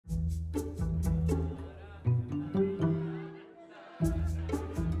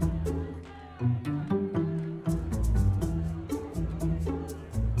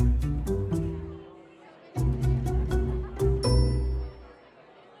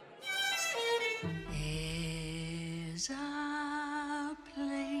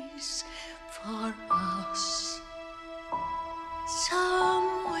for us.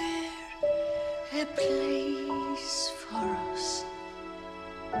 Somewhere, a place for us.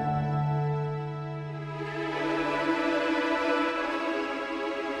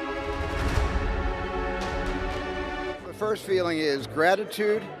 The first feeling is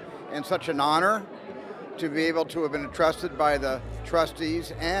gratitude and such an honor to be able to have been entrusted by the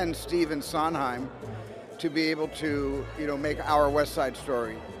trustees and Stephen Sondheim to be able to, make our West Side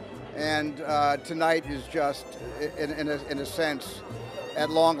Story. And tonight is just, in a sense, at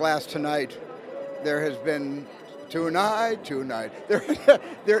long last tonight, there has been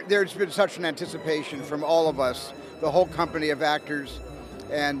there's been such an anticipation from all of us, the whole company of actors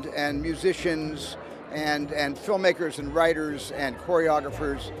and musicians and filmmakers and writers and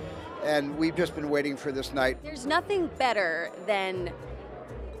choreographers, and we've just been waiting for this night. There's nothing better than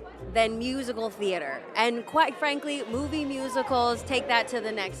musical theater, and quite frankly, movie musicals take that to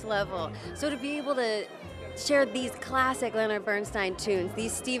the next level. So to be able to share these classic Leonard Bernstein tunes,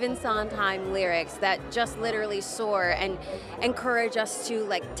 these Stephen Sondheim lyrics that just literally soar and encourage us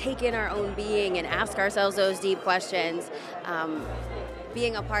to take in our own being and ask ourselves those deep questions,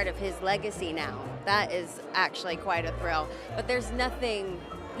 being a part of his legacy now, that is actually quite a thrill. But there's nothing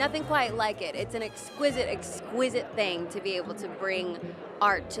quite like it. It's an exquisite thing to be able to bring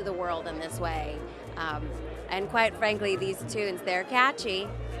art to the world in this way. And quite frankly, these tunes, they're catchy.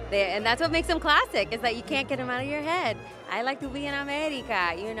 And that's what makes them classic, is that you can't get them out of your head. I like to be in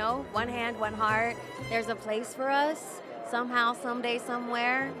America, one hand, one heart. There's a place for us, somehow, someday,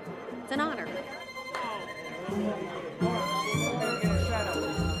 somewhere. It's an honor.